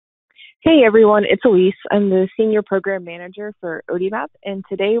Hey everyone, it's Elise. I'm the Senior Program Manager for ODMAP, and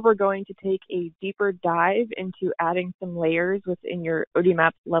today we're going to take a deeper dive into adding some layers within your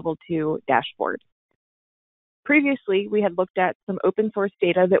ODMAP Level 2 dashboard. Previously, we had looked at some open source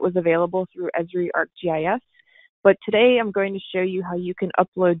data that was available through Esri ArcGIS, but today I'm going to show you how you can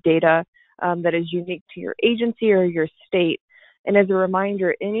upload data that is unique to your agency or your state. And as a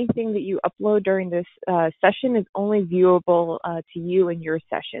reminder, anything that you upload during this session is only viewable to you in your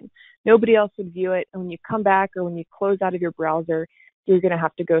session. Nobody else would view it. And when you come back or when you close out of your browser, you're going to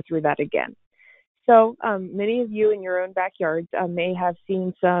have to go through that again. So many of you in your own backyards may have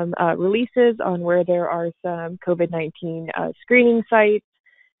seen some releases on where there are some COVID-19 screening sites.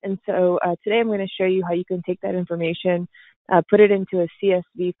 And so today I'm going to show you how you can take that information, put it into a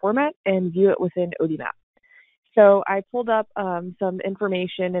CSV format, and view it within ODMAP. So I pulled up some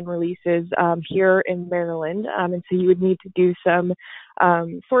information and releases here in Maryland, and so you would need to do some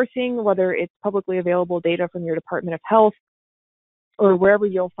sourcing, whether it's publicly available data from your Department of Health or wherever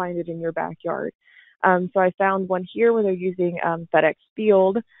you'll find it in your backyard. So I found one here where they're using FedEx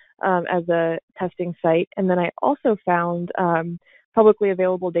Field as a testing site, and then I also found publicly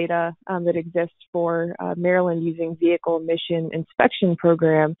available data that exists for Maryland using Vehicle Emission Inspection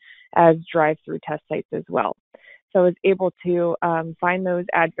Program as drive-through test sites as well. So I was able to find those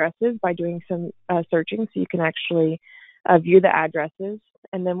addresses by doing some searching, so you can actually view the addresses.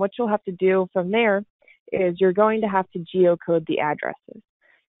 And then what you'll have to do from there is you're going to have to geocode the addresses.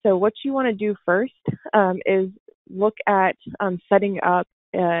 So what you want to do first is look at setting up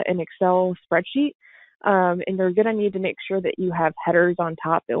an Excel spreadsheet. And you're going to need to make sure that you have headers on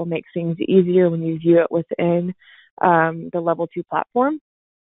top. It will make things easier when you view it within the Level 2 platform.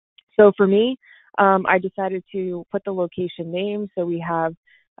 So for me, I decided to put the location name. So we have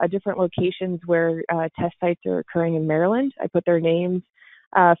different locations where test sites are occurring in Maryland. I put their names.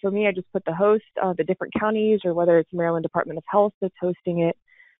 For me, I just put the host, the different counties, or whether it's Maryland Department of Health that's hosting it,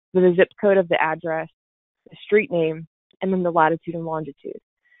 the zip code of the address, the street name, and then the latitude and longitude.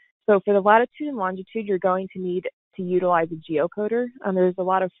 So for the latitude and longitude, you're going to need to utilize a geocoder. There's a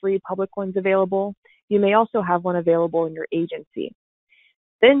lot of free public ones available. You may also have one available in your agency.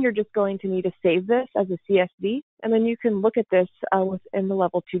 Then you're just going to need to save this as a CSV, and then you can look at this within the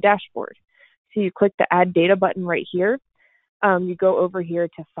Level 2 dashboard. So you click the Add Data button right here. You go over here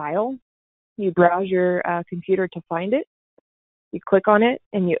to File. You browse your computer to find it. You click on it,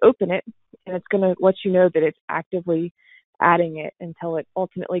 and you open it, and it's going to let you know that it's actively adding it until it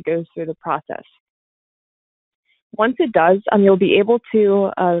ultimately goes through the process. Once it does, you'll be able to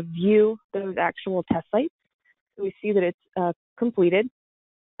view those actual test sites. So we see that it's completed.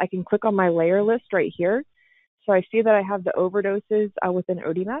 I can click on my layer list right here. So I see that I have the overdoses within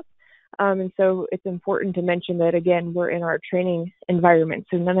ODMAP. And so it's important to mention that, again, we're in our training environment,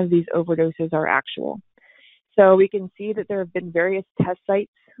 so none of these overdoses are actual. So we can see that there have been various test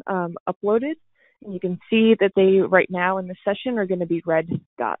sites uploaded. And you can see that they, right now in the session, are going to be red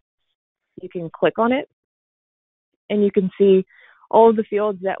dots. You can click on it, and you can see all of the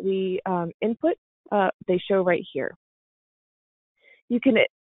fields that we input. They show right here. You can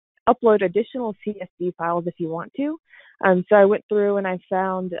upload additional CSV files if you want to. So I went through and I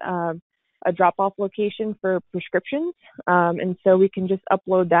found a drop-off location for prescriptions. And so we can just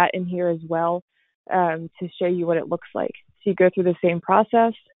upload that in here as well to show you what it looks like. So you go through the same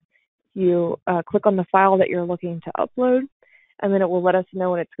process. You click on the file that you're looking to upload, and then it will let us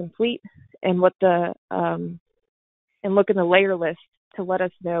know when it's complete, and what the and look in the layer list to let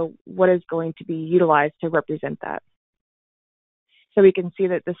us know what is going to be utilized to represent that. So we can see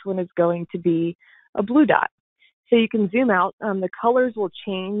that this one is going to be a blue dot. So you can zoom out. The colors will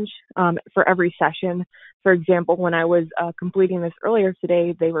change for every session. For example, when I was completing this earlier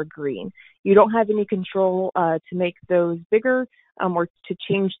today, they were green. You don't have any control to make those bigger or to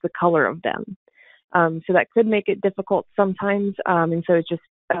change the color of them. So that could make it difficult sometimes. And so it's just,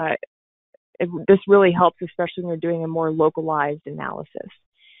 this really helps, especially when you're doing a more localized analysis.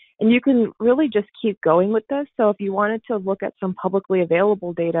 And you can really just keep going with this. So if you wanted to look at some publicly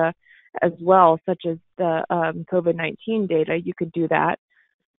available data as well, such as the COVID-19 data, you could do that.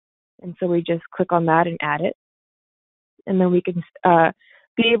 And so we just click on that and add it. And then we can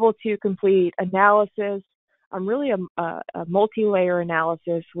be able to complete analysis, really a multi-layer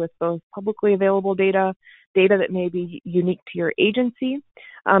analysis with both publicly available data that may be unique to your agency.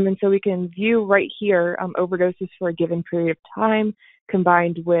 And so we can view right here overdoses for a given period of time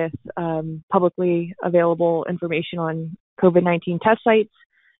combined with publicly available information on COVID-19 test sites,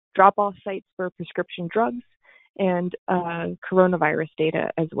 drop-off sites for prescription drugs, and coronavirus data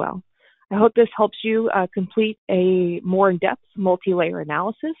as well. I hope this helps you complete a more in-depth multi-layer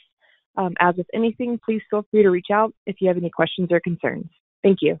analysis As with anything, please feel free to reach out if you have any questions or concerns.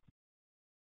 Thank you.